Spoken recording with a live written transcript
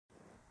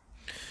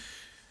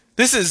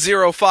This is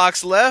Zero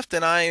Fox Left,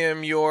 and I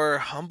am your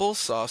humble,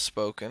 soft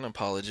spoken,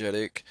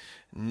 apologetic,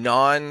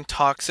 non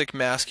toxic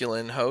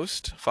masculine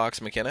host,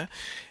 Fox McKenna.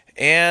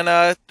 And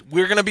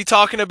we're going to be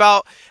talking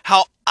about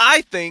how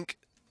I think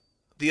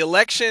the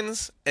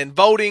elections and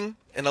voting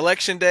and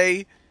election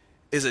day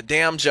is a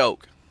damn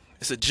joke.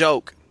 It's a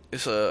joke.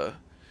 It's a.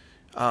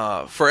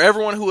 For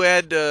everyone who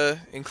had,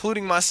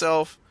 including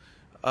myself,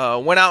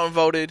 went out and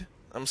voted,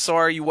 I'm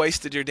sorry you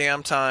wasted your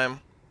damn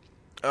time.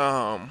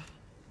 Um,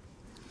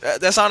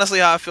 that's honestly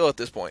how I feel at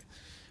this point.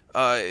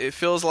 It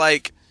feels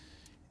like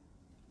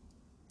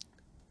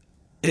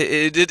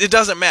it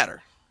doesn't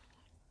matter.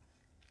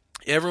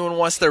 Everyone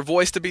wants their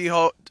voice to be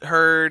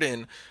heard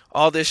and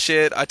all this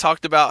shit. I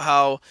talked about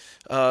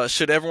how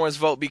should everyone's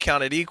vote be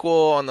counted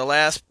equal on the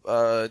last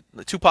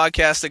two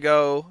podcasts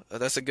ago.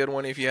 That's a good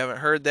one. If you haven't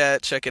heard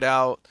that, check it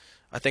out.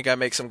 I think I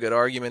make some good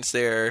arguments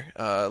there,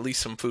 at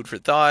least some food for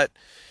thought.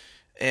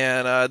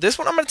 And this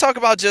one, I'm going to talk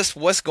about just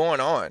what's going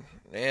on.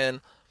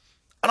 And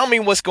I don't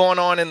mean what's going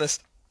on in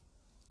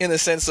the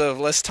sense of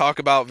let's talk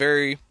about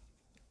very.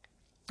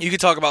 You could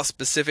talk about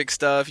specific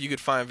stuff. You could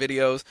find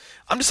videos.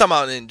 I'm just talking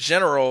about in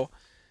general.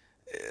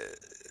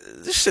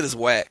 This shit is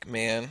whack,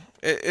 man.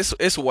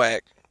 It's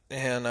whack.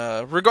 And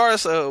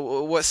regardless of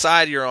what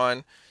side you're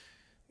on,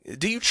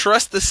 do you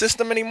trust the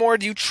system anymore?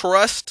 Do you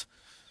trust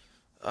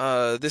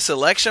this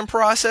election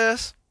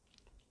process?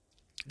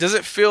 Does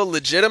it feel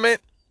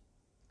legitimate?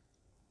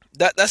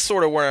 That's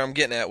sort of where I'm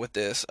getting at with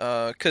this.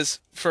 Because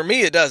for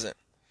me, it doesn't.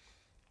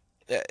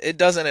 It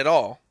doesn't at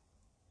all.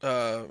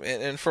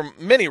 And for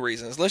many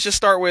reasons. Let's just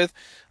start with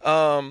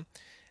why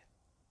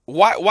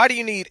do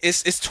you need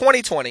it's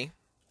 2020.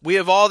 We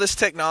have all this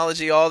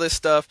technology, all this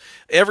stuff.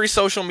 Every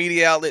social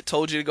media outlet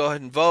told you to go ahead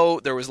and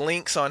vote. There was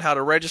links on how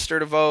to register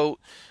to vote.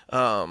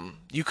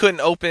 You couldn't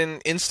open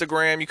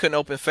Instagram, you couldn't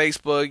open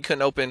Facebook, you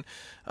couldn't open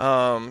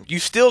you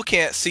still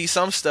can't see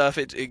some stuff.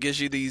 It gives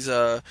you these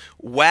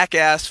whack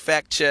ass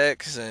fact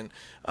checks and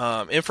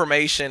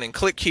information and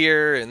click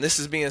here and this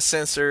is being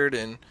censored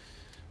and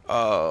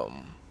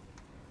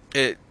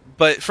it,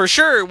 but for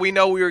sure, we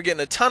know we were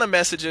getting a ton of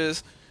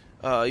messages.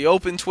 You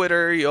open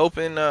Twitter, you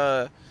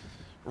open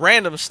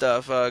random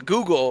stuff,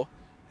 Google.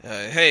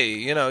 Hey,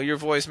 your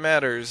voice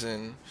matters,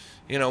 and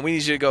we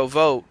need you to go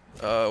vote.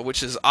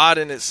 Which is odd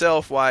in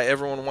itself. Why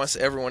everyone wants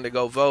everyone to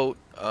go vote.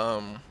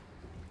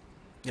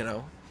 You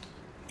know,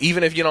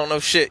 Even if you don't know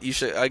shit, you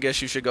should. I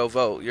guess you should go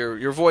vote.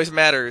 Your voice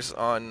matters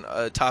on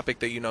a topic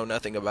that you know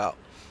nothing about.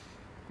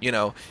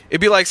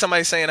 It'd be like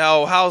somebody saying,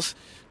 "Oh,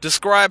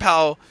 describe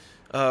how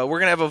we're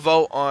gonna have a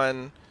vote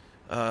on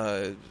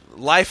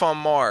life on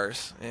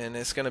Mars, and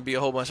it's gonna be a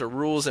whole bunch of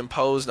rules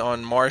imposed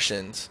on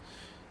Martians."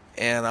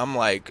 And I'm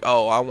like,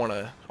 "Oh, I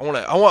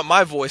want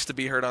my voice to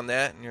be heard on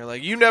that." And you're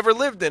like, "You never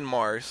lived in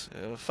Mars."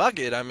 Fuck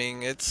it. I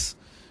mean, it's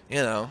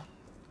you know,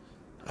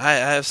 I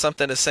have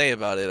something to say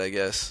about it, I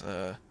guess.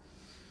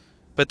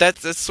 But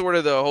that's sort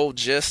of the whole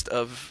gist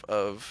of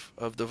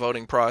the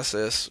voting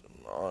process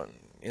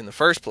in the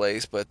first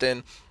place. But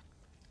then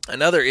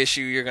another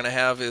issue you're going to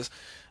have is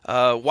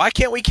why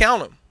can't we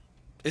count them?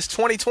 It's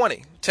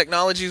 2020.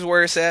 Technology's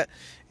where it's at,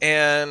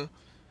 and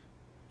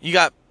you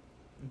got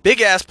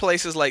big ass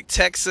places like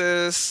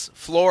Texas,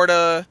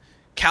 Florida,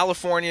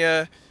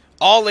 California,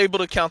 all able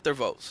to count their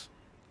votes.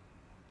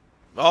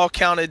 All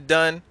counted,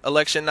 done.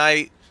 Election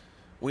night,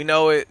 we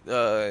know it.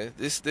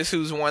 This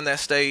who's won that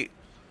state.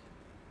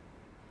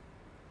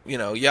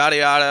 Yada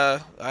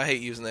yada. I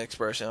hate using the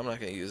expression. I'm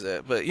not gonna use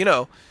that, but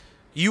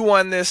you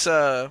won this.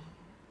 You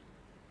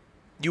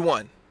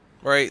won,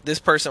 right? This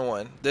person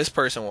won. This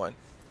person won.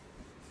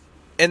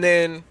 And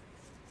then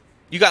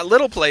you got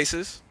little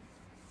places,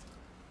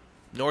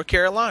 North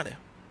Carolina,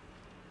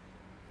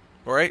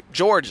 right?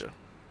 Georgia,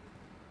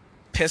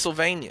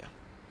 Pennsylvania.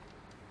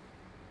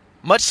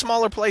 Much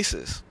smaller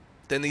places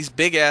than these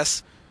big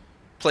ass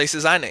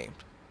places I named.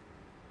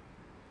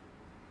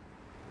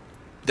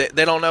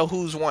 They don't know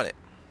who's won it.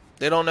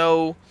 They don't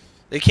know.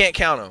 They can't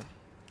count them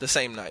the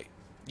same night.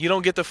 You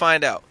don't get to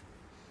find out.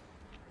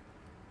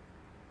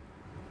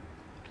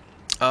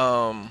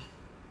 I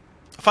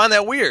find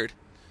that weird.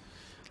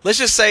 Let's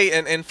just say,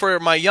 and for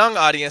my young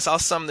audience, I'll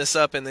sum this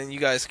up and then you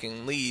guys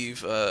can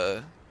leave.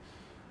 But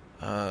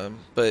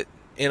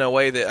in a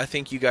way that I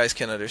think you guys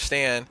can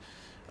understand.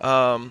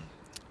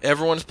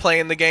 Everyone's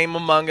playing the game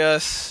Among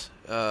Us.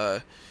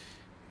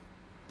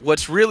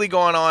 What's really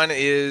going on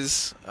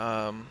is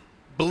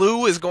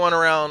Blue is going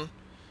around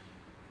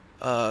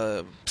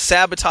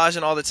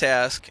sabotaging all the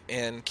tasks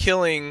and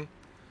killing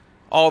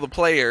all the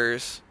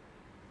players.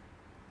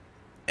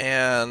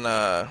 And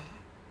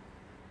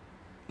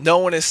no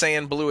one is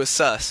saying Blue is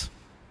sus.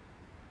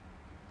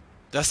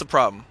 That's the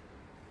problem.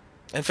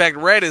 In fact,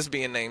 Red is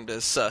being named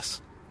as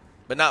sus,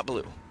 but not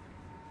Blue.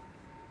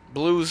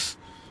 Blue's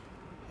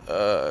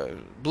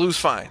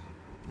fine.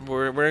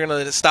 We're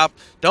gonna stop.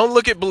 Don't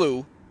look at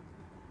Blue.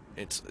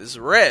 It's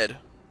Red.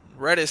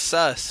 Red is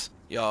sus,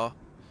 y'all.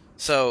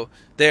 So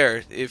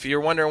there. If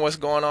you're wondering what's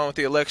going on with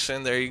the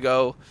election, there you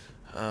go.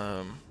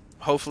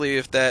 Hopefully,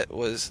 if that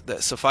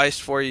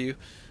sufficed for you,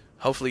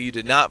 hopefully you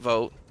did not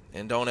vote.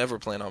 and don't ever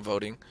plan on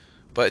voting.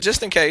 But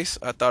just in case,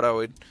 I thought I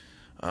would,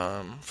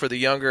 for the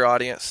younger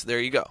audience, there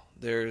you go.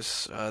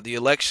 There's the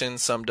election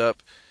summed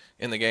up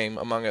in the game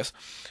Among Us.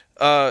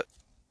 Uh,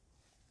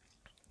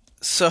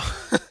 so,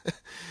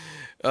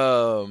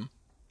 um,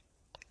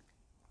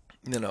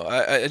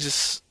 I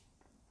just,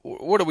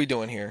 what are we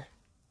doing here?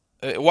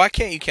 Why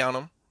can't you count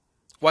them?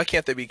 Why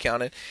can't they be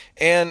counted?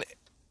 And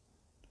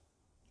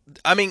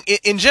I mean,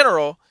 in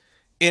general,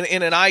 in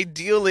an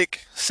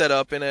idyllic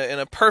setup, in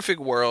a perfect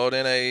world,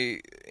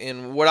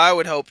 in what I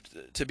would hope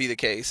to be the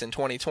case in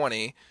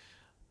 2020,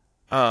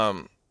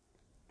 um,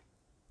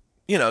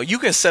 you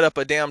can set up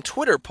a damn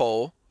Twitter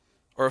poll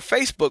or a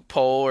Facebook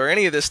poll or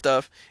any of this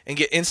stuff and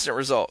get instant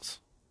results.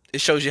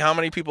 It shows you how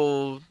many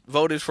people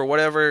voted for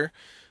whatever,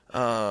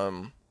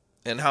 um,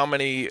 and how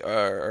many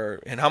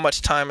and how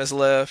much time is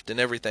left and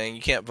everything.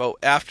 You can't vote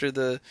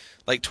after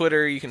like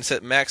Twitter. You can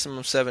set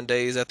maximum 7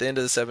 days. At the end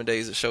of the 7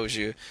 days, it shows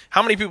you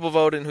how many people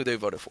voted and who they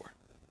voted for.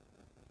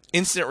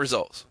 Instant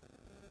results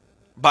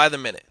by the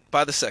minute,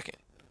 by the second.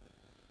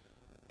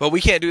 But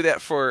we can't do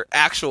that for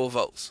actual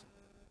votes.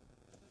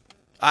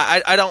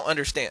 I don't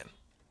understand.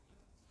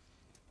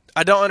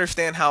 I don't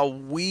understand how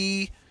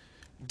we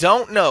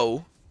don't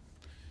know.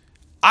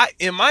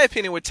 In my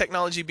opinion, with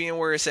technology being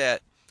where it's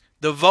at,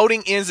 the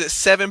voting ends at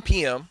 7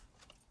 p.m.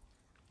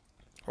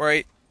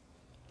 Right?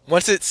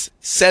 Once it's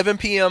 7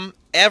 p.m.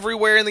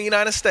 everywhere in the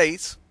United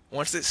States,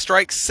 once it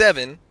strikes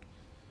 7,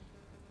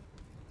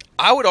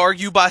 I would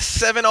argue by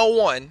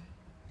 7:01,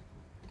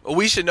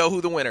 we should know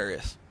who the winner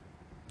is.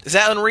 Is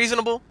that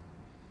unreasonable?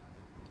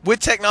 With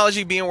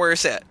technology being where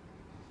it's at,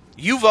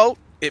 you vote,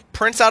 it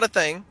prints out a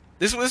thing.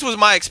 This was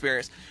my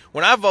experience.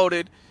 When I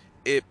voted,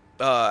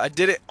 I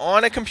did it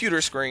on a computer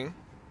screen.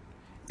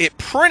 It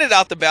printed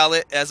out the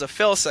ballot as a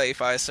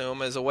failsafe, I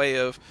assume, as a way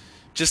of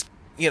just,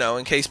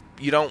 in case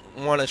you don't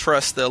want to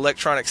trust the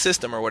electronic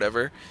system or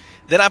whatever.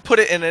 Then I put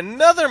it in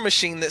another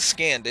machine that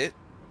scanned it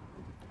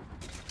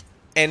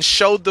and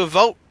showed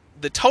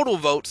the total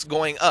votes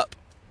going up.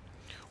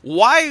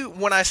 Why,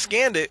 when I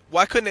scanned it,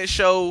 why couldn't that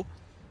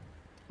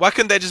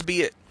just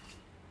be it?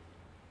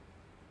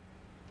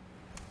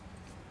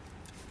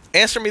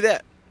 Answer me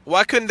that.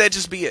 Why couldn't that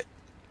just be it?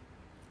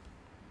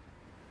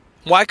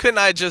 Why couldn't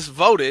I just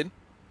voted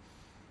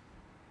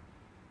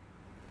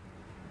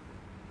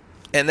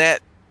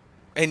and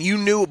you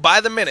knew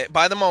by the minute,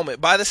 by the moment,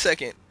 by the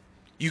second,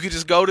 you could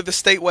just go to the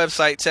state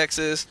website,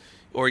 Texas,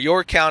 or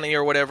your county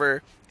or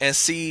whatever, and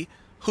see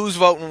who's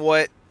voting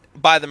what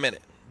by the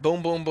minute.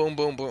 Boom, boom, boom,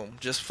 boom, boom.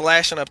 Just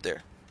flashing up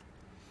there.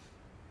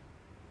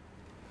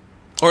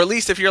 Or at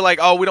least if you're like,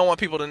 oh, we don't want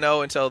people to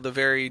know until the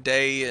very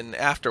day and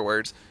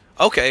afterwards.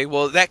 Okay,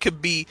 well, that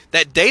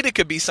data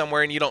could be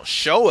somewhere and you don't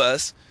show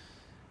us,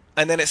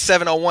 and then at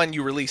 7:01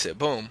 you release it.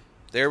 Boom.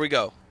 There we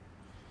go.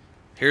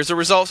 Here's the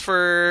results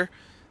for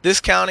this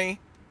county.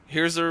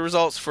 Here's the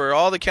results for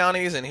all the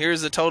counties, and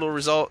here's the total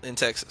result in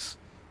Texas.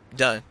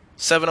 Done.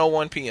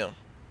 7:01 p.m.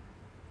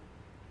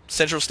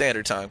 Central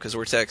Standard Time, because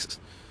we're Texas.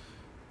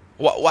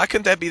 Why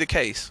couldn't that be the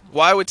case?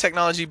 Why would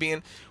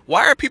technology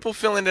why are people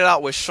filling it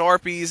out with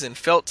Sharpies and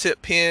felt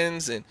tip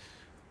pens? And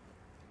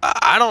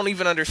I don't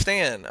even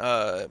understand.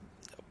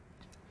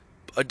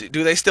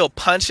 Do they still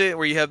punch it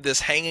where you have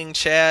this hanging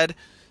Chad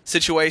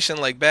situation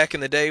like back in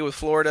the day with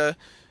Florida?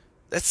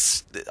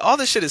 That's all.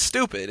 This shit is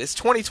stupid. It's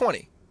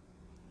 2020.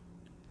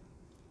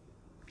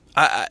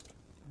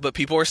 But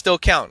people are still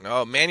counting.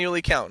 Oh,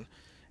 manually counting,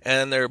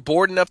 and they're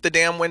boarding up the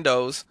damn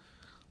windows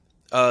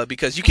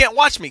because you can't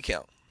watch me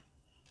count.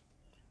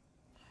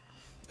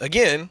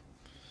 Again,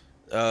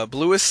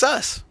 blue is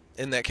sus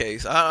in that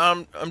case.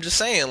 I'm just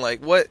saying,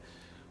 like,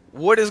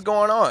 what is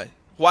going on?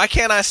 Why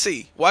can't I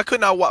see? Why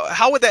couldn't I?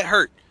 How would that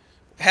hurt?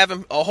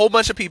 Having a whole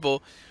bunch of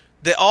people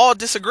that all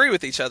disagree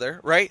with each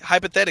other, right?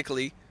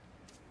 Hypothetically,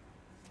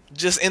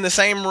 just in the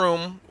same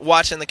room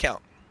watching the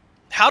count.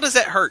 How does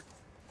that hurt?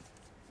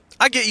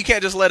 I get you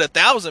can't just let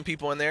 1,000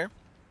 people in there,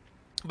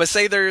 but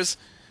say there's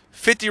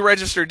 50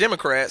 registered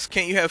Democrats.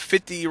 Can't you have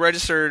 50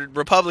 registered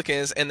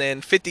Republicans and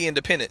then 50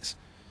 independents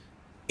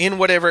in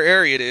whatever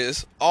area it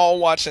is, all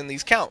watching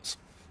these counts?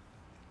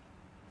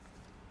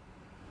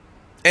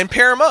 And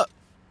pair them up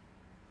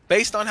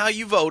based on how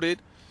you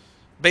voted,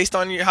 based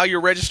on how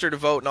you're registered to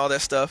vote and all that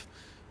stuff.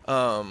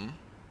 One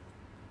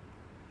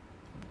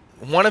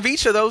of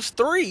each of those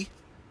three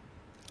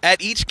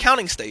at each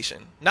counting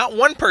station. Not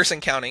one person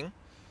counting.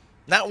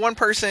 Not one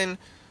person,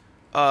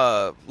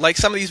 like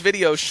some of these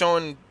videos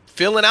showing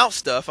filling out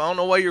stuff. I don't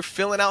know why you're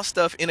filling out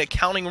stuff in a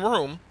counting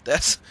room.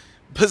 That's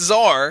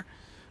bizarre.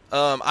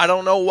 I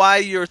don't know why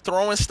you're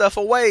throwing stuff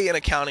away in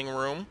a counting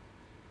room.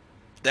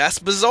 That's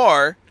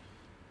bizarre.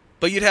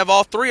 But you'd have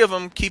all three of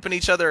them keeping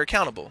each other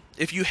accountable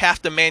if you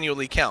have to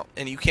manually count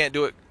and you can't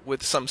do it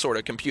with some sort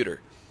of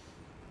computer.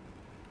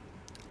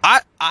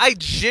 I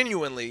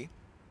genuinely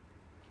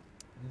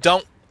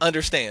don't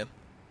understand.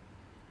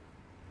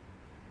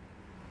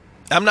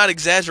 I'm not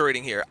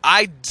exaggerating here.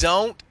 I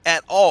don't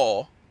at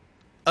all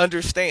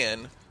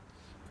understand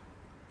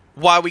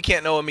why we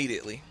can't know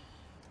immediately.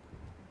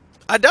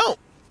 I don't.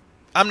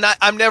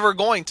 I'm never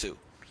going to.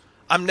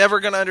 I'm never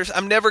gonna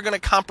I'm never gonna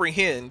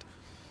comprehend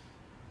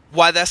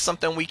why that's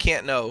something we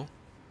can't know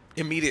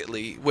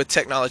immediately with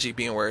technology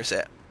being where it's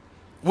at,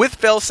 with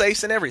fail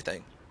safes and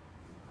everything.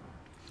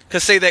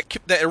 Because say that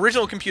the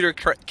original computer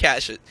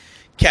catches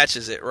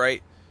it,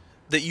 right,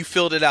 that you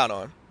filled it out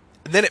on,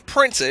 and then it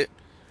prints it,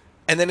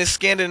 and then it's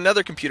scanned in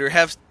another computer,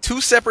 have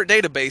two separate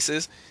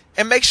databases,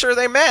 and make sure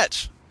they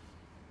match.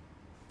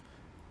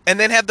 And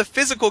then have the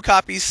physical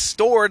copies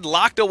stored,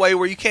 locked away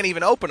where you can't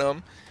even open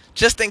them,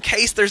 just in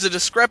case there's a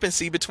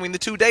discrepancy between the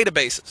two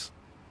databases.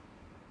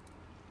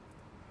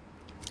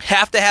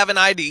 Have to have an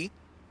ID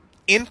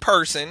in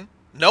person,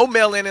 no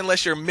mail-in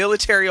unless you're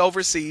military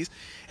overseas.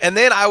 And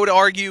then I would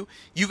argue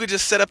you could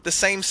just set up the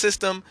same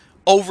system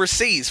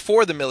overseas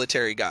for the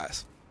military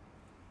guys.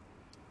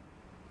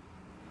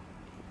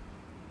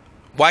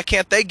 Why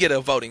can't they get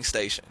a voting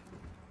station?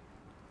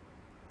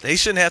 They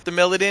shouldn't have to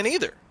mail it in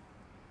either.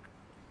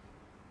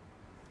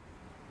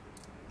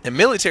 And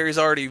military is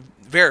already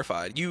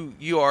verified.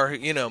 You are,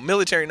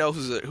 military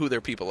knows who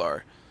their people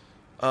are.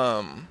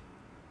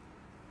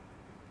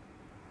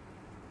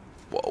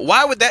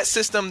 Why would that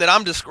system that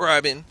I'm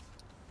describing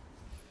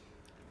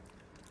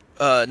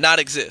not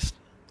exist?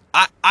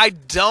 I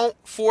don't,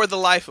 for the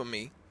life of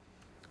me,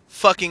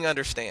 fucking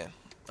understand.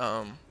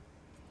 I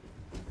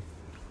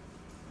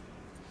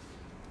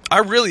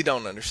really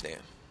don't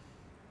understand.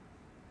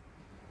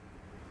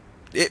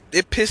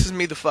 It pisses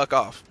me the fuck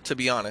off, to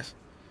be honest.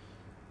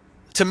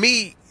 To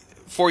me,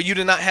 for you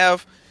to not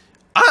have,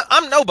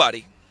 I'm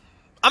nobody.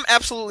 I'm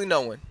absolutely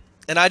no one.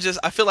 And I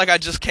feel like I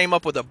just came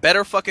up with a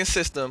better fucking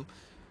system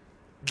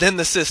than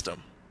the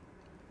system.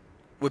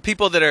 With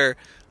people that are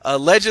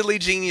allegedly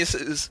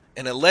geniuses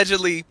and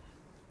allegedly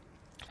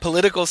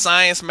political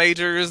science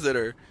majors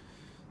that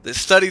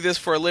study this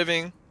for a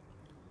living.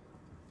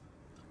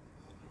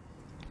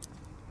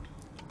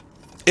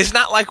 It's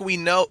not like we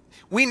know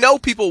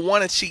people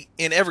want to cheat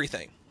in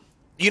everything.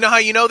 You know how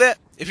you know that?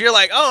 If you're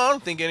like, oh, I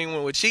don't think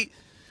anyone would cheat,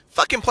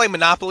 fucking play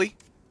Monopoly.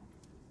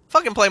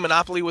 Fucking play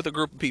Monopoly with a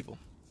group of people.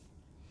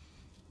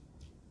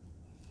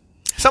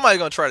 Somebody's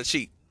going to try to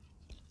cheat.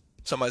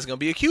 Somebody's going to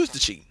be accused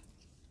of cheating.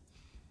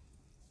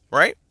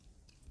 Right?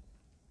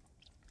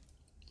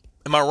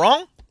 Am I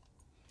wrong?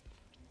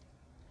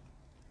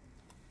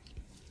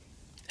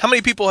 How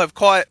many people have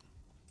caught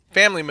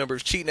family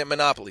members cheating at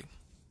Monopoly?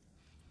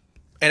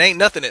 And ain't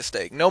nothing at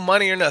stake. No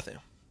money or nothing.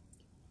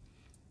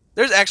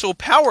 There's actual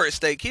power at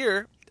stake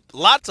here.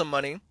 Lots of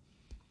money.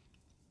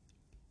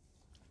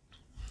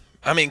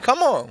 I mean, come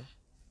on.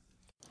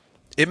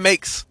 It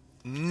makes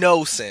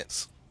no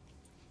sense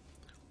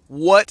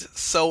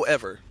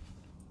whatsoever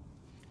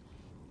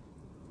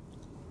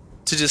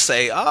to just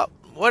say, oh,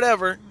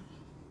 whatever.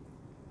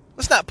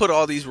 Let's not put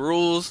all these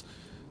rules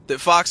that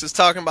Fox is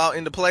talking about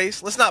into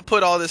place. Let's not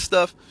put all this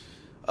stuff,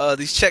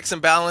 these checks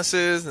and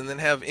balances, and then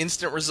have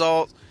instant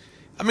results.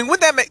 I mean,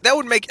 that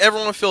would make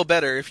everyone feel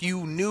better if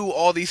you knew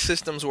all these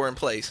systems were in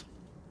place.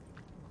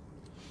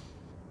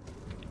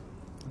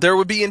 There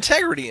would be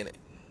integrity in it.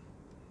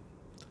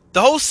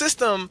 The whole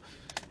system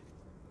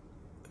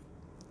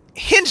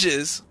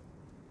hinges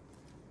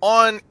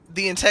on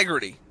the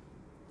integrity.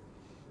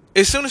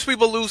 As soon as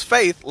people lose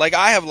faith, like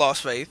I have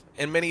lost faith,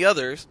 and many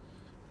others,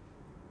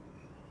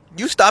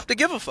 you stop to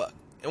give a fuck.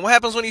 And what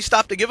happens when you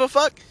stop to give a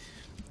fuck?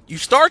 You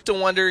start to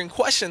wonder and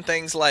question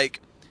things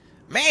like,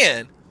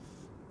 man,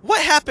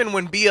 what happened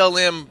when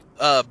BLM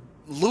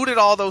looted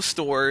all those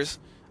stores,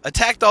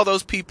 attacked all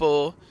those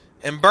people,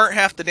 and burnt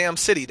half the damn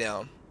city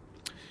down?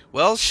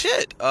 Well,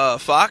 shit,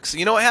 Fox,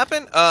 you know what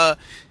happened? The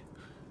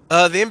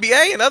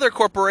NBA and other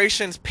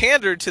corporations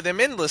pandered to them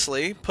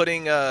endlessly,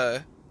 putting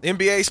the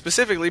NBA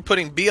specifically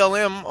putting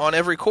BLM on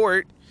every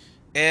court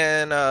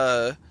and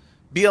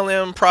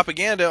BLM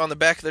propaganda on the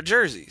back of their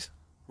jerseys.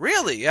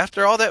 Really?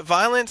 After all that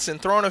violence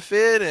and throwing a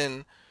fit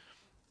and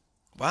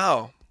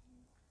wow,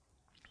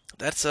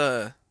 that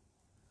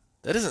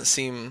doesn't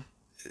seem,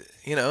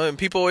 and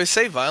people always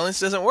say violence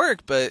doesn't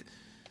work, but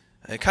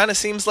it kind of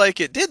seems like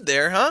it did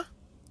there, huh?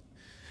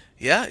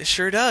 Yeah, it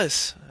sure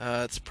does.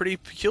 It's pretty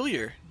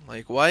peculiar.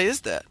 Like, why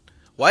is that?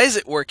 Why is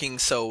it working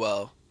so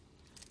well?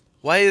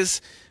 Why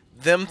is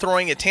them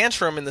throwing a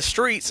tantrum in the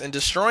streets and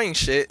destroying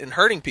shit and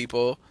hurting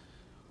people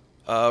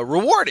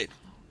rewarded?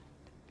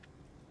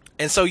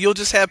 And so you'll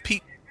just have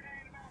people.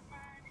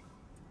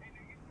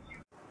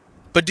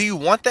 But do you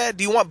want that?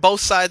 Do you want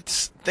both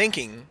sides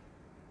thinking?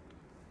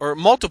 Or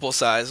multiple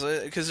sides?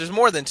 Because there's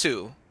more than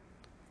two.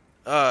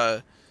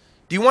 Do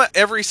you want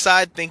every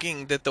side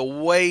thinking that the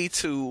way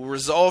to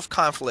resolve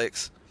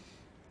conflicts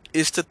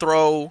is to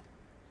throw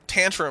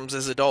tantrums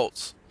as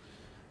adults,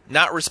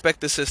 not respect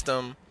the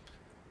system,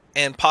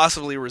 and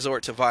possibly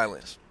resort to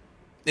violence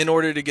in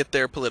order to get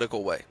their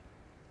political way?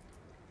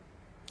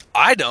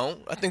 I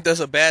don't. I think that's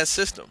a bad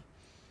system.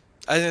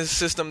 I think it's a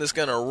system that's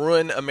going to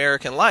ruin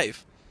American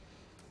life.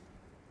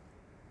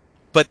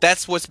 But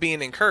that's what's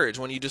being encouraged.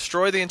 When you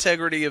destroy the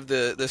integrity of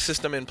the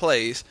system in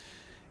place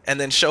and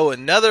then show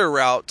another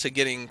route to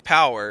getting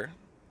power,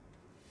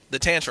 the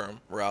tantrum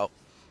route,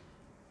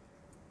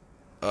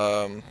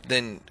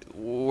 then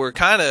we're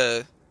kind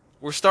of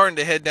we're starting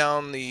to head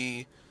down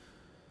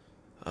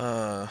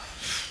uh,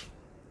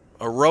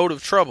 a road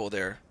of trouble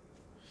there.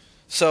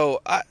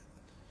 So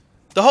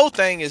the whole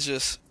thing is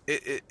just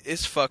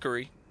it's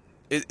fuckery.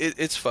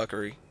 It's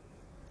fuckery.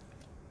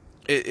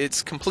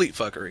 It's complete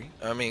fuckery.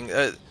 I mean,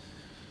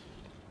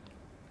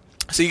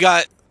 so you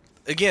got,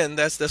 again,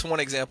 that's one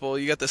example.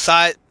 You got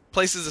the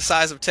places the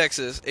size of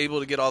Texas able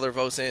to get all their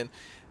votes in,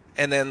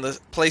 and then the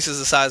places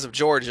the size of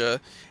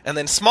Georgia, and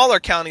then smaller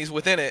counties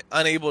within it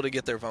unable to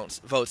get their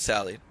votes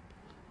tallied.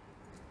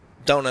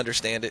 Don't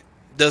understand it.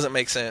 Doesn't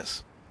make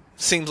sense.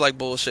 Seems like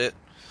bullshit.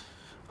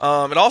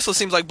 It also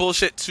seems like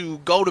bullshit to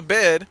go to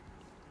bed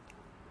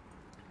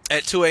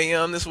at 2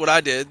 a.m. This is what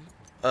I did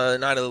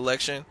night of the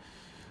election.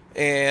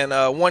 And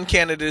one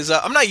candidate is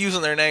up. I'm not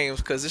using their names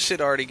because this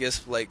shit already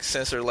gets like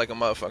censored like a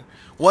motherfucker.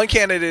 One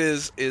candidate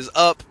is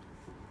up,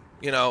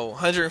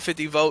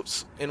 150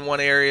 votes in one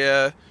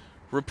area,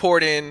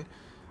 reporting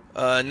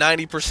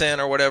 90%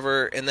 or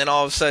whatever, and then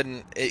all of a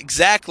sudden,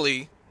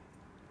 exactly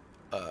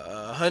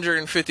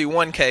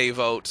 151k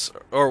votes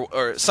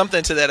or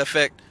something to that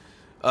effect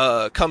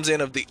comes in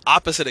of the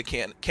opposite of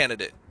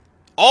candidate.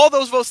 All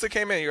those votes that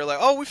came in, you're like,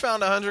 oh, we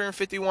found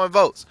 151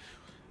 votes.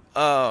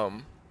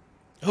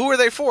 Who were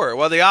they for?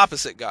 Well, the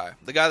opposite guy,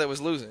 the guy that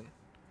was losing.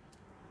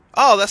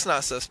 Oh, that's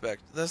not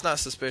suspect. That's not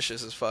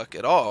suspicious as fuck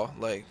at all.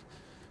 Like,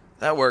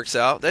 that works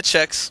out. That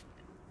checks.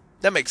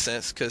 That makes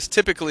sense because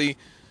typically,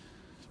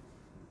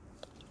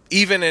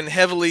 even in a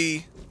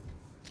heavily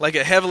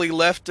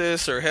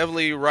leftist or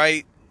heavily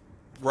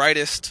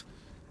rightist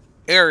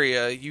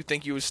area, you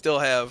think you would still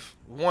have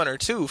one or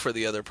two for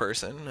the other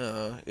person,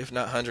 if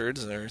not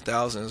hundreds or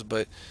thousands.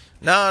 But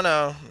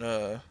no.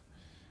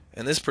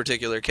 In this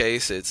particular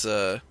case, it's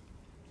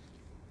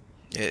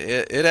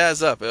It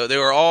adds up. They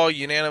were all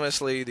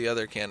unanimously the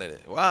other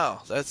candidate.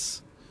 Wow,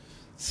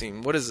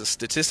 what is the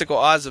statistical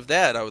odds of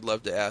that? I would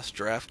love to ask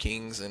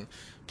DraftKings and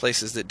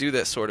places that do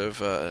that sort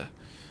of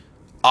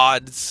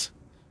odds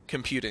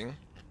computing.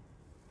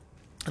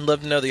 I'd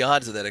love to know the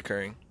odds of that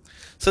occurring.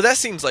 So that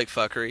seems like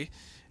fuckery.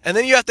 And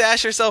then you have to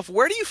ask yourself,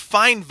 where do you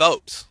find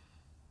votes?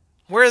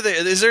 Where are they?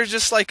 Is there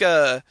just like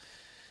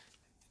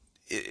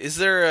is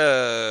there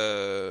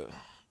a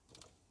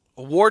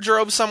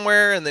wardrobe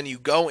somewhere, and then you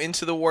go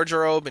into the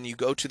wardrobe and you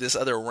go to this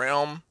other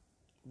realm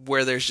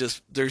where there's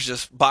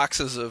just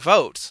boxes of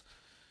votes?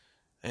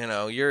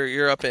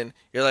 You're up in,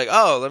 you're like,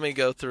 oh, let me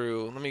go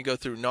through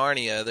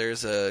Narnia.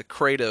 There's a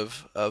crate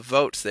of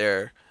votes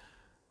there,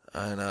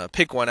 and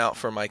pick one out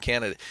for my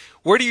candidate.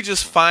 Where do you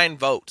just find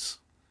votes?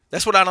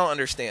 That's what I don't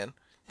understand.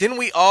 Didn't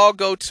we all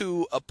go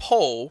to a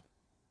polling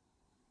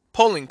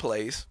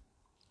place,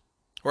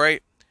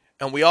 right?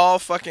 And we all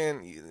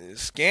fucking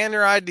scanned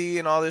your ID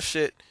and all this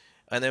shit,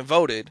 and then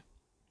voted.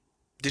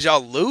 Did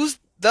y'all lose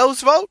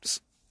those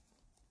votes?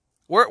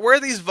 Where are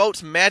these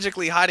votes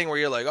magically hiding where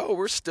you're like, oh,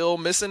 we're still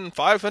missing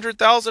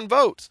 500,000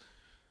 votes?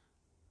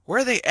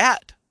 Where are they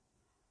at?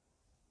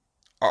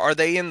 Are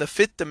they in the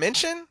fifth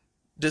dimension?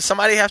 Does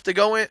somebody have to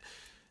go in?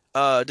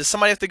 Does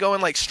somebody have to go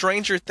in like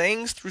Stranger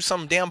Things through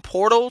some damn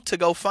portal to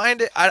go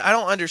find it? I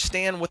don't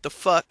understand what the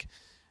fuck.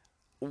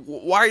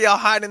 Why are y'all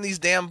hiding these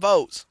damn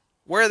votes?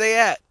 Where are they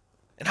at?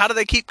 And how do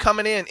they keep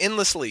coming in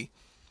endlessly?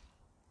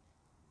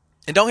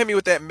 And don't hit me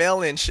with that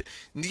mail-in shit.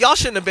 Y'all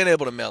shouldn't have been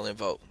able to mail-in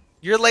vote.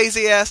 You're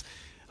lazy ass.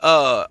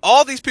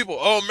 All these people,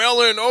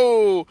 mail-in,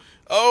 the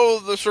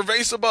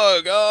cerveza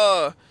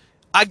bug.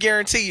 I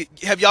guarantee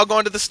you, have y'all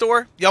gone to the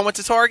store? Y'all went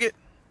to Target?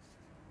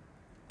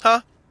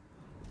 Huh?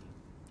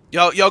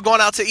 Y'all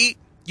going out to eat?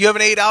 You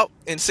haven't ate out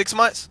in 6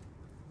 months?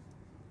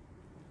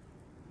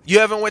 You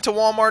haven't went to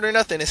Walmart or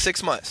nothing in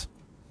 6 months?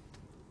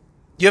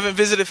 You haven't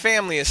visited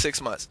family in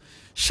 6 months?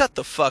 Shut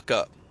the fuck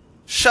up.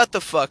 Shut the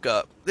fuck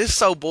up. This is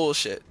so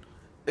bullshit.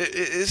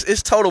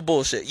 It's total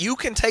bullshit. You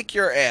can take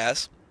your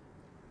ass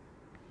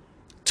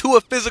to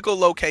a physical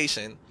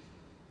location.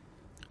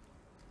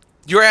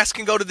 Your ass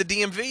can go to the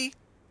DMV.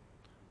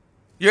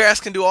 Your ass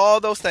can do all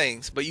those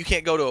things, but you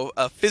can't go to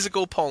a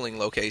physical polling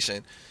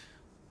location.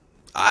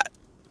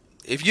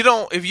 If you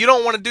don't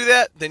want to do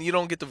that, then you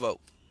don't get to vote.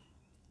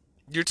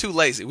 You're too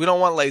lazy. We don't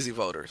want lazy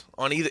voters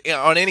on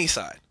any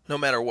side, no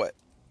matter what.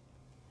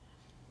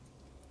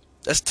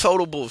 That's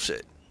total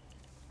bullshit.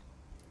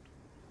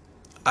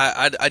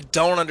 I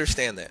don't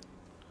understand that.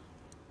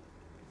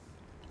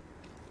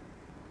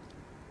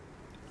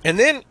 And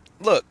then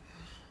look,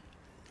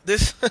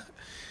 this.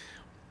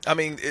 I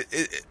mean,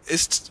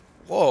 it's.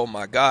 Oh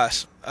my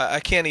gosh,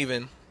 I can't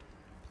even.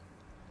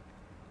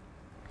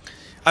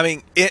 I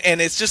mean,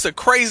 and it's just a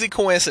crazy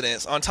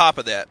coincidence on top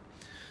of that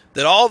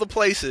all the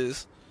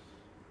places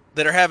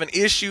that are having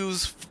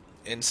issues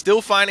and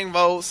still finding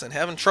votes and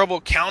having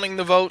trouble counting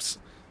the votes,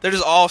 they're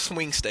just all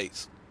swing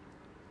states.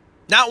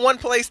 Not one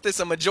place that's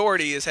a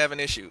majority is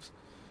having issues.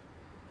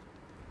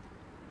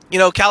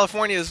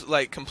 California is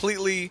like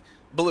completely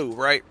blue,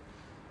 right?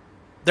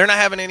 They're not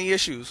having any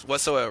issues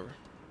whatsoever.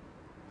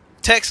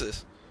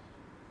 Texas,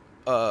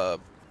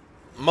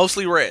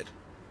 mostly red.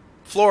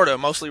 Florida,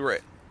 mostly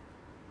red.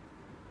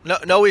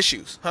 No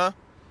issues, huh?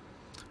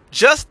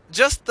 Just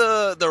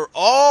the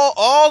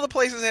all the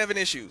places having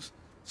issues.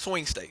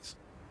 Swing states.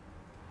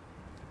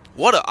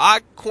 What an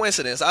odd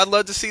coincidence. I'd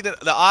love to see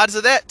the odds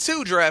of that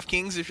too,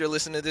 DraftKings, if you're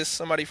listening to this,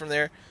 somebody from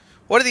there.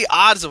 What are the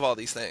odds of all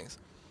these things?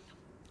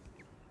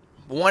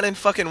 1 in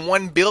fucking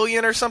 1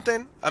 billion or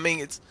something? I mean,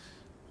 it's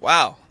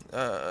wow.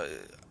 I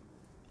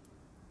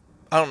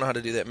don't know how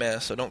to do that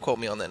math, so don't quote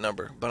me on that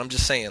number. But I'm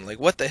just saying, like,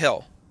 what the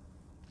hell?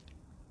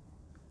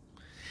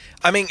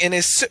 I mean, and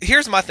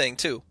here's my thing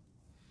too.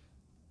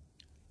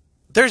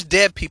 There's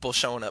dead people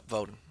showing up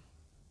voting.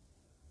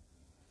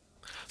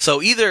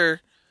 So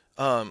either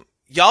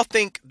y'all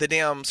think the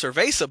damn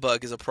Cerveza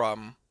bug is a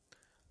problem,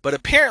 but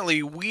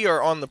apparently we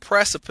are on the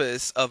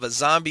precipice of a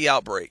zombie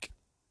outbreak.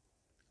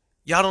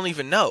 Y'all don't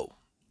even know,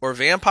 or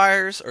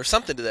vampires, or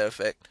something to that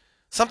effect.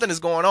 Something is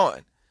going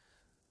on.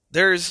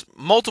 There's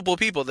multiple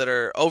people that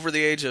are over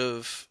the age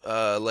of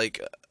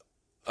like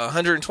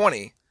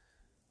 120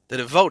 that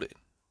have voted.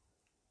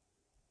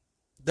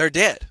 They're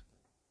dead.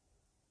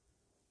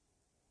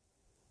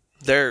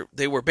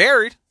 They were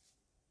buried.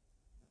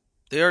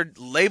 They are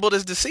labeled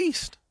as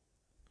deceased,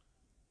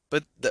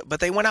 but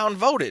they went out and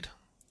voted.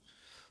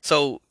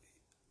 So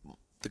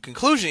the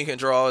conclusion you can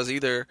draw is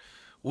either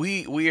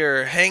we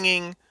are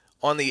hanging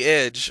on the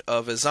edge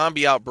of a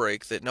zombie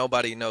outbreak that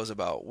nobody knows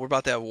about. We're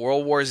about to have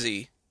World War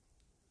Z,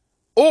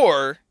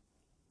 or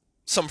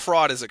some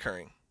fraud is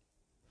occurring.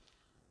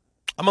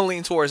 I'm gonna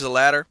lean towards the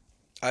latter.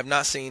 I've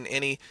not seen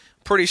any.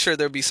 Pretty sure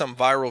there'll be some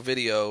viral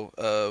video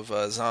of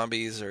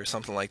zombies or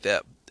something like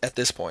that at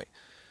this point.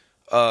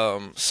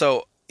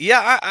 So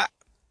yeah, I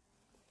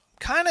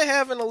kind of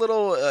having a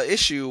little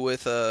issue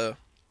with. It's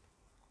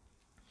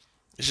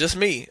just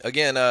me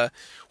again.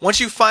 Once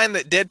you find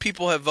that dead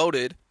people have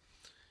voted,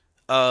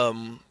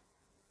 um,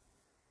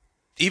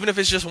 even if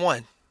it's just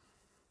one,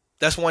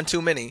 that's one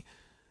too many.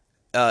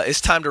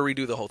 It's time to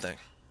redo the whole thing.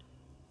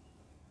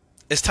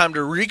 It's time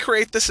to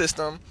recreate the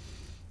system.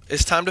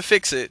 It's time to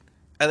fix it,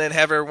 and then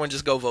have everyone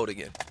just go vote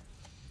again.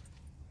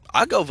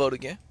 I go vote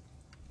again.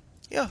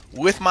 Yeah,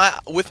 with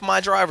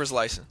my driver's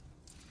license.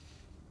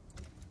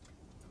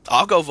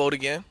 I'll go vote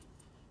again.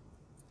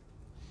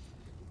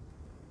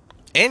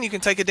 And you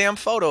can take a damn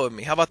photo of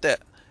me. How about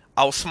that?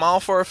 I'll smile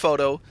for a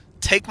photo,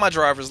 take my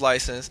driver's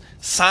license,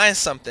 sign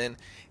something,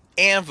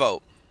 and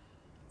vote.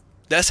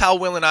 That's how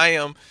willing I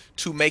am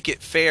to make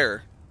it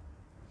fair.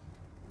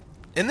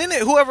 And then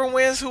whoever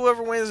wins, and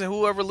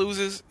whoever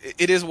loses,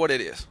 it is what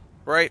it is,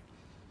 right?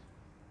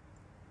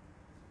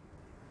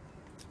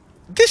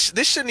 This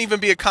shouldn't even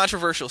be a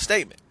controversial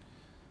statement.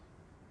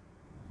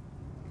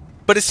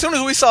 But as soon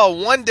as we saw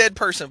one dead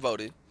person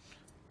voted,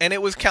 and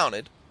it was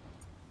counted,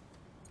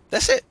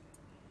 that's it.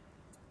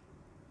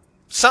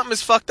 Something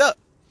is fucked up.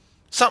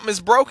 Something is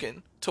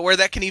broken to where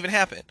that can even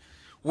happen.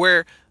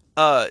 Where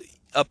a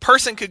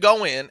person could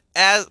go in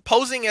as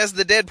posing as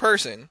the dead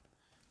person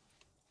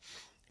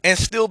and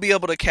still be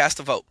able to cast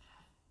a vote.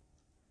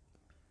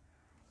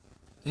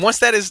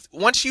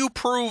 Once you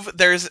prove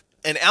there's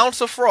an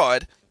ounce of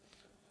fraud,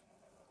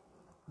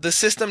 the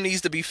system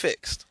needs to be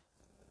fixed.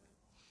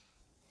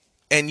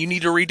 And you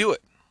need to redo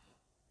it.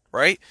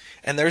 Right?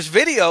 And there's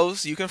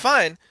videos you can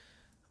find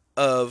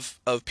of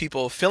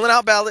people filling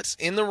out ballots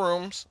in the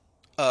rooms,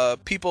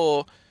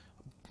 people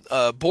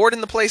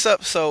boarding the place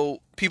up so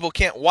people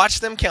can't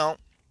watch them count,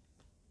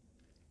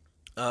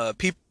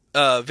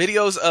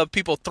 videos of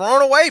people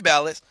throwing away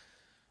ballots.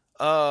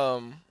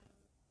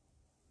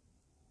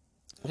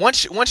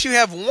 Once you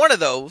have one of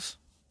those,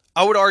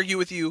 I would argue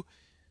with you.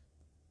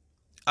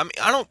 I mean,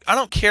 I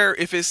don't care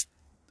if it's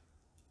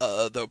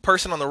the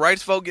person on the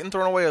right's vote getting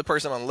thrown away or the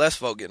person on the left's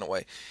vote getting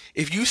away.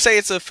 If you say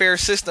it's a fair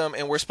system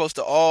and we're supposed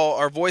to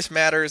our voice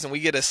matters and we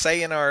get a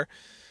say in our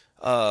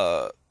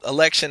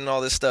election and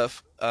all this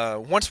stuff,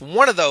 once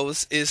one of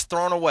those is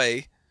thrown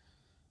away,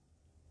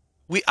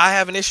 I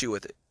have an issue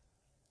with it.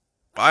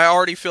 I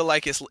already feel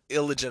like it's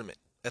illegitimate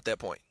at that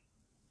point.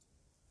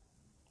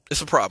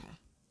 It's a problem.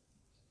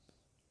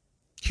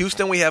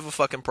 Houston, we have a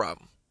fucking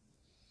problem.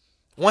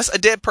 Once a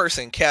dead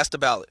person casts a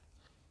ballot,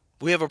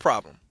 we have a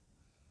problem.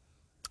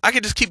 I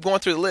could just keep going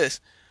through the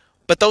list.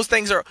 But those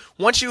things are,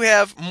 once you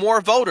have more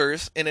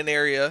voters in an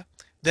area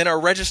than are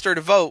registered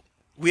to vote,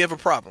 we have a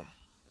problem.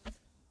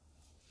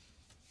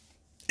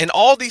 And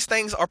all these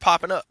things are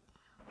popping up.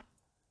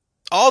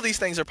 All these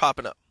things are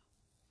popping up.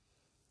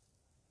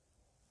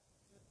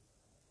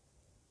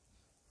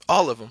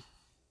 All of them.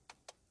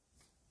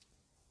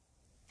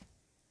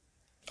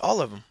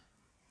 All of them.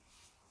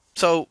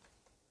 So,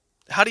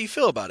 how do you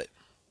feel about it?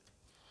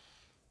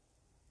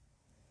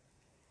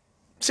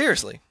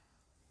 Seriously.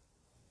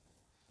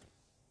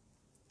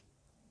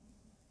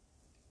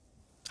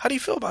 How do you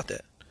feel about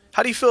that?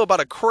 How do you feel about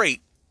a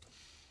crate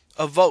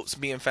of votes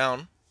being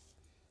found?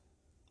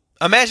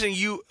 Imagine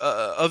you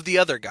of the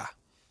other guy.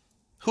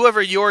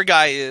 Whoever your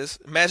guy is,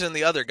 imagine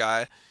the other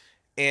guy,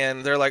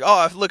 and they're like,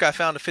 "Oh, look, I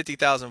found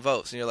 50,000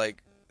 votes." And you're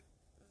like,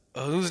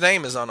 oh, "Whose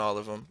name is on all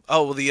of them?"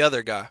 "Oh, well, the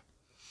other guy."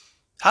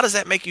 How does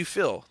that make you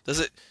feel? Does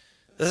it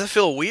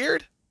feel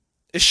weird?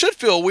 It should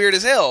feel weird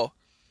as hell.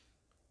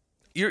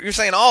 You're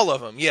saying all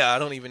of them. Yeah, I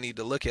don't even need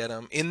to look at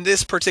them. In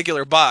this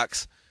particular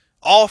box,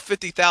 all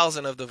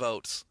 50,000 of the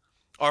votes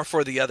are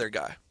for the other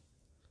guy.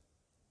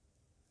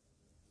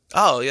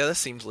 Oh, yeah, that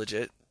seems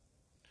legit.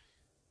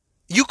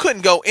 You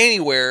couldn't go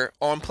anywhere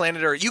on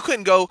planet Earth. You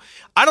couldn't go.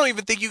 I don't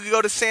even think you could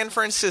go to San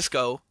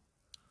Francisco,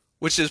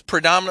 which is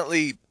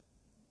predominantly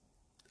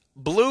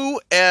blue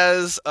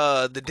as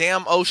the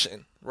damn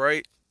ocean,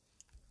 right?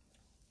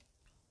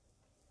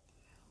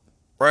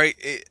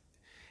 Right?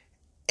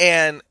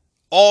 And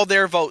all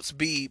their votes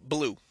be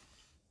blue.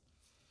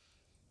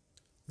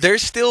 There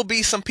still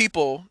be some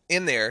people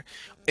in there,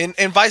 and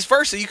vice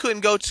versa. You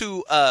couldn't go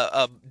to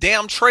a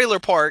damn trailer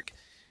park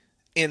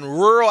in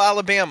rural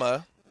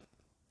Alabama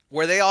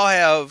where they all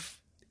have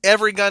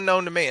every gun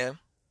known to man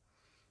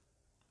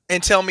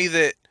and tell me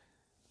that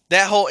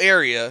that whole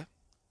area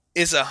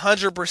is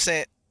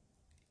 100%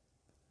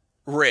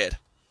 red.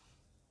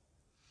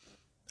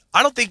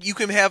 I don't think you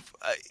can have.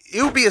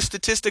 It would be a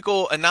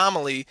statistical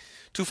anomaly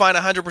to find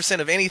 100%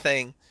 of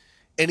anything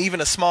in even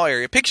a small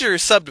area. Picture a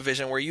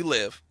subdivision where you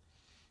live.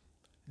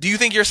 Do you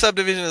think your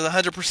subdivision is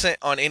 100%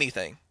 on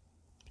anything?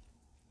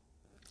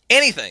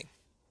 Anything.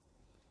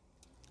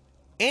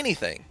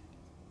 Anything.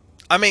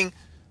 I mean,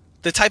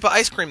 the type of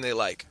ice cream they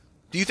like.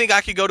 Do you think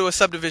I could go to a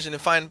subdivision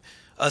and find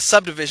a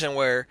subdivision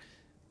where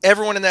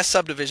everyone in that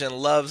subdivision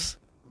loves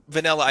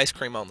vanilla ice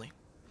cream only?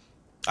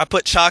 I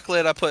put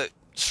chocolate, I put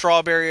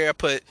strawberry, I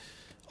put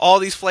all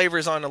these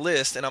flavors on the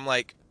list, and I'm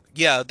like,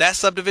 yeah, that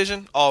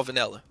subdivision, all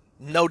vanilla,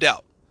 no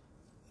doubt.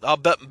 I'll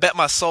bet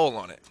my soul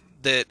on it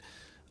that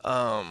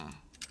um,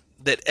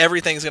 that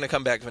everything's gonna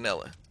come back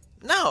vanilla.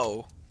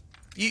 No,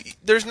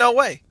 there's no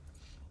way.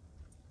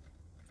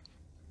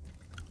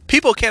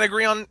 People can't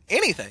agree on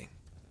anything,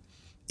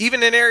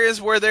 even in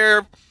areas where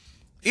they're,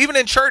 even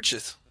in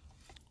churches,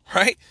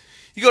 right?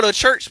 You go to a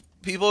church,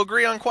 people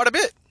agree on quite a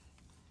bit.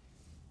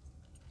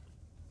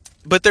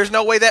 But there's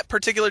no way that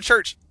particular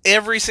church,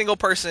 every single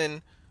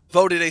person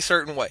voted a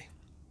certain way.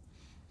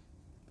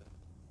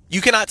 You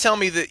cannot tell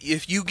me that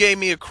if you gave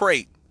me a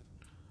crate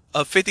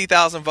of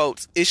 50,000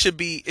 votes, it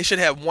should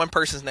have one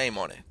person's name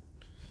on it.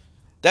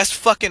 That's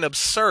fucking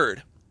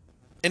absurd.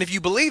 And if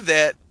you believe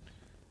that,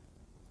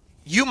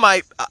 you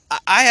might.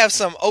 I have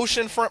some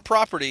oceanfront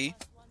property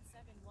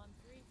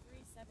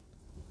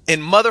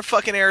in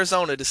motherfucking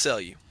Arizona to sell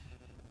you.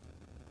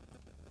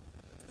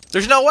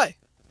 There's no way.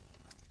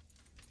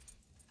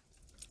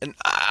 And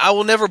I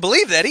will never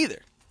believe that either.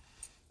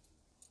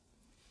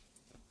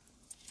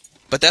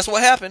 But that's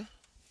what happened.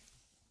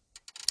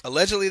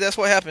 Allegedly, that's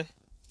what happened.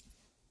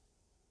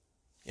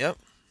 Yep.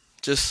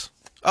 Just,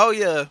 oh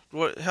yeah.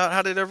 What?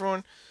 How did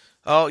everyone?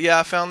 Oh yeah,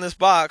 I found this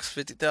box.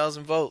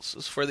 50,000 votes.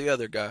 It's for the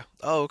other guy.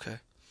 Oh okay.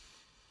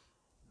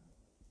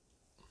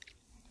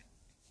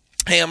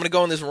 Hey, I'm gonna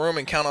go in this room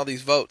and count all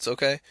these votes.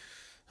 Okay.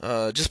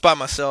 Just by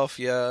myself,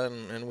 yeah,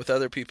 and with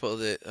other people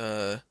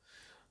that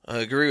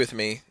agree with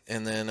me.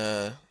 And then,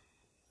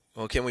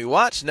 well, can we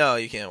watch? No,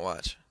 you can't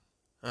watch.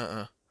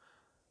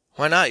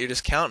 Why not? You're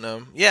just counting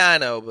them. Yeah, I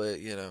know, but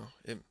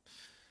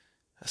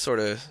I sort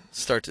of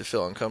start to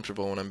feel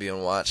uncomfortable when I'm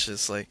being watched.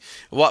 It's like,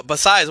 what?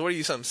 Besides, what are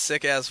you, some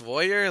sick ass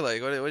voyeur?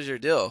 Like, what's your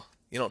deal?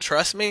 You don't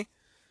trust me?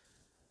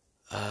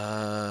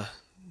 No,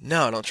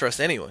 I don't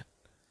trust anyone.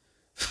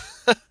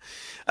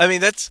 I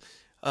mean, that's.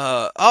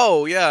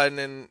 Oh yeah, and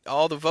then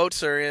all the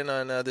votes are in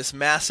on this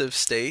massive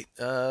state,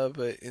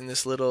 but in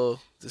this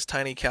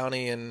tiny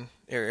county in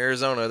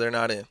Arizona, they're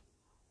not in.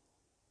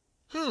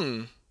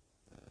 Hmm.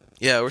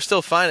 Yeah, we're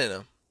still finding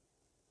them.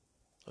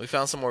 We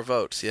found some more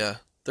votes. Yeah,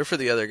 they're for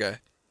the other guy.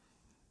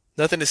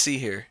 Nothing to see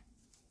here.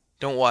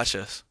 Don't watch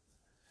us.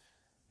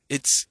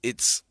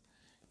 It's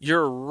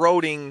you're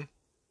eroding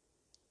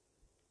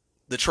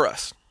the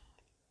trust,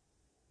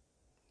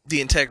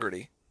 the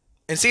integrity.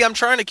 And see, I'm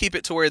trying to keep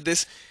it to where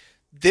this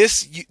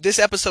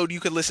episode you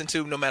could listen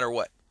to no matter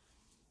what.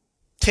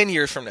 10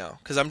 years from now,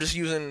 because I'm just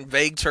using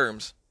vague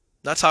terms.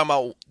 Not talking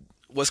about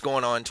what's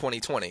going on in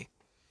 2020.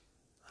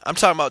 I'm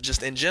talking about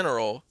just in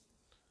general.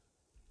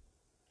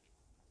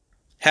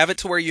 Have it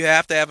to where you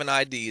have to have an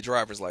ID, a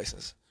driver's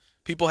license.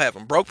 People have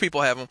them. Broke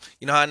people have them.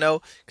 You know how I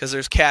know? Because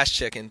there's cash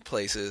checking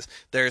places.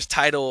 There's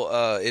title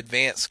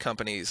advance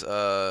companies,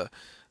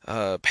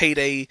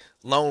 payday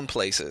loan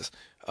places.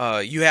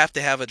 You have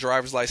to have a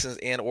driver's license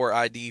and or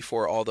ID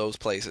for all those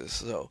places.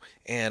 So,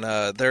 and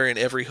they're in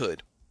every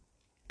hood,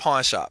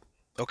 pawn shop.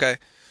 Okay,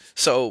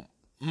 so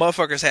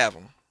motherfuckers have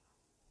them,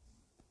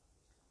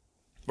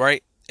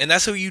 right? And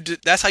that's who you.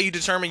 That's how you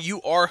determine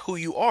you are who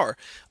you are.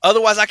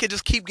 Otherwise, I could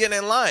just keep getting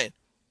in line.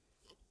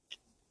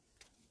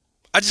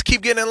 I just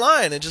keep getting in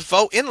line and just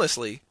vote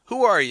endlessly.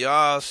 Who are you?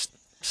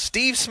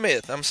 Steve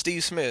Smith. I'm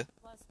Steve Smith.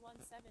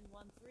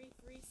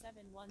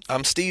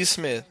 I'm Steve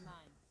Smith.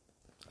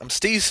 I'm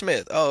Steve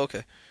Smith. Oh,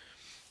 okay.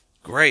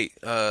 Great.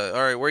 All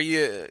right. Where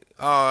you?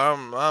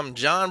 Oh, I'm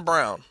John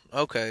Brown.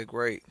 Okay,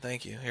 great.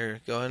 Thank you.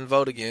 Here, go ahead and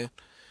vote again.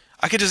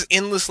 I could just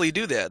endlessly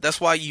do that.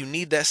 That's why you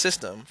need that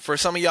system. For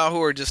some of y'all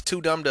who are just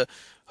too dumb to,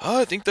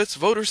 oh, I think that's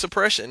voter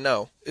suppression.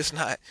 No, it's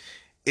not.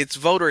 It's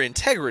voter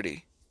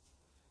integrity.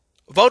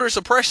 Voter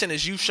suppression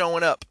is you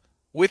showing up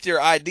with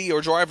your ID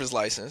or driver's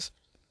license,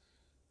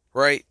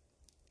 right?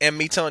 And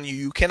me telling you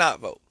you cannot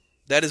vote.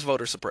 That is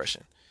voter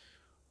suppression.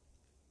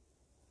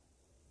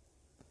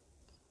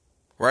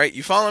 Right?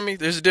 You follow me?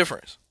 There's a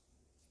difference.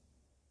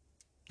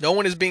 No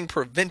one is being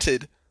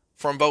prevented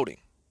from voting.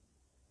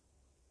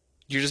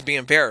 You're just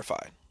being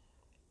verified.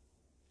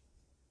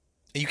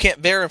 And you can't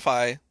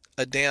verify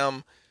a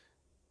damn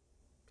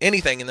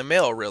anything in the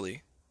mail,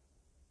 really.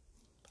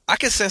 I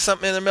could send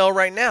something in the mail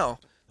right now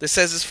that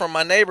says it's from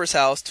my neighbor's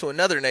house to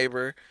another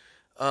neighbor,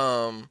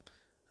 um,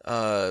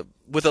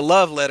 with a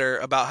love letter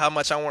about how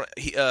much I want.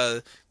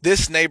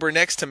 This neighbor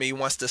next to me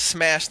wants to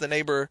smash the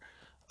neighbor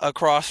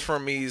across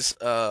from me's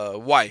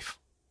wife.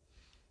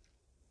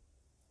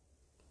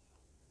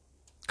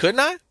 Couldn't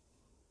I?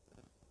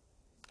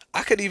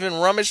 I could even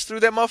rummage through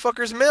that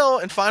motherfucker's mail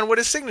and find what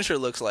his signature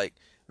looks like.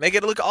 Make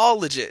it look all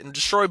legit and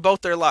destroy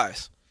both their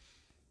lives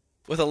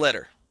with a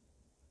letter.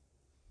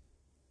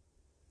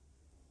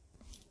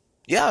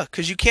 Yeah,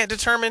 because you can't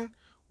determine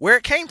where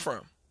it came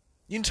from.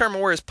 You can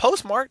determine where it's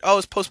postmarked. Oh,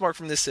 it's postmarked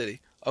from this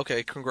city.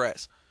 Okay,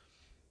 congrats.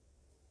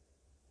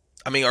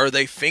 I mean, are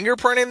they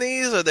fingerprinting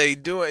these? Are they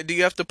doing? Do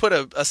you have to put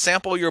a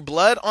sample of your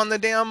blood on the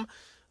damn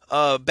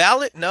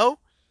ballot? No,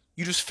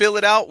 you just fill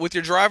it out with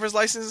your driver's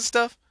license and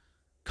stuff.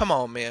 Come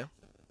on, man.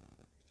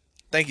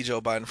 Thank you,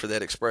 Joe Biden, for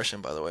that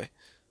expression, by the way.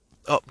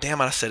 Oh, damn,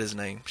 I said his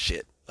name.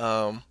 Shit.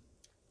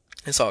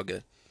 It's all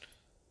good.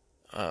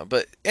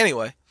 But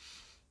anyway,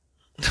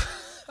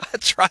 I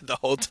tried the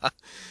whole time,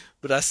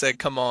 but I said,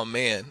 "Come on,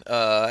 man."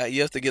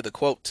 You have to give the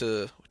quote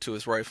to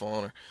his rightful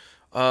owner.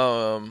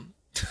 Um,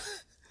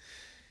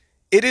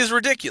 it is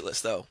ridiculous,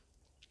 though.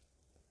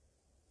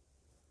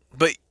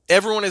 But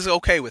everyone is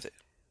okay with it.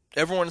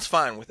 Everyone is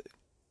fine with it.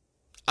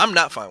 I'm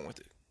not fine with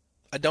it.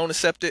 I don't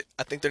accept it.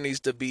 I think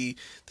the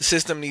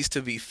system needs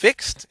to be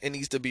fixed. It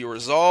needs to be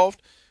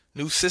resolved.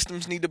 New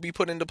systems need to be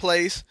put into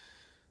place.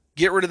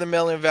 Get rid of the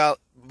mail-in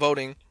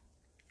voting,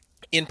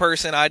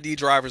 in-person ID,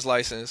 driver's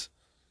license.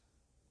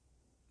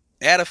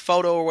 Add a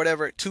photo or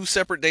whatever. Two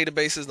separate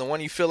databases. The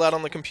one you fill out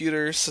on the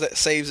computer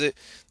saves it.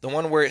 The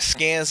one where it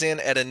scans in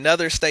at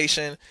another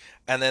station,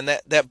 and then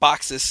that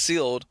box is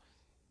sealed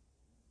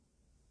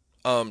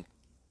um,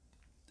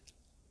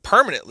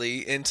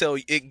 permanently until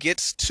it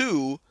gets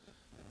to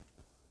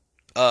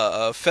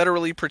a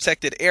federally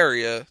protected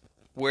area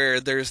where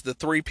there's the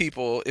three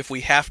people, if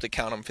we have to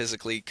count them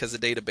physically because the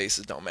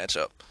databases don't match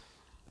up.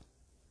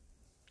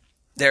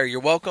 There, you're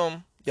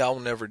welcome. Y'all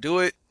will never do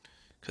it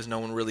because no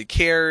one really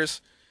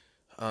cares,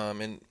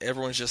 and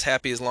everyone's just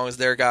happy as long as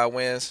their guy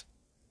wins.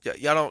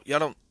 Y'all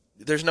don't.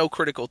 There's no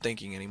critical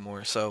thinking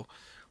anymore. So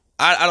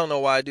I don't know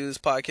why I do this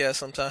podcast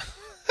sometimes.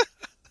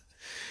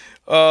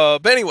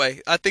 But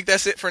anyway, I think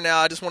that's it for now.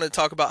 I just wanted to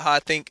talk about how I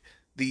think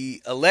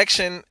the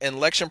election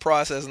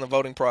process and the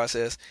voting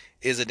process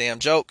is a damn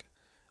joke.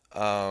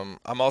 I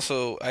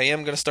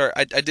am gonna start.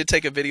 I did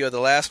take a video of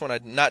the last one.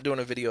 I'm not doing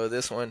a video of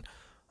this one.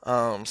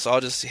 So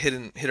I'll just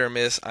hit or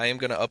miss. I am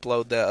gonna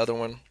upload that other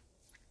one.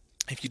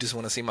 If you just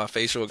want to see my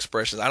facial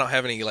expressions, I don't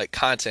have any like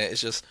content.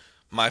 It's just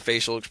my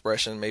facial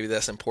expression. Maybe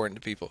that's important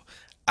to people.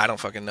 I don't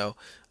fucking know.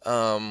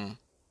 And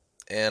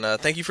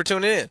thank you for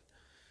tuning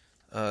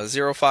in.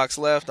 Zero Fox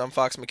left. I'm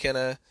Fox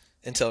McKenna.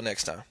 Until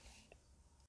next time.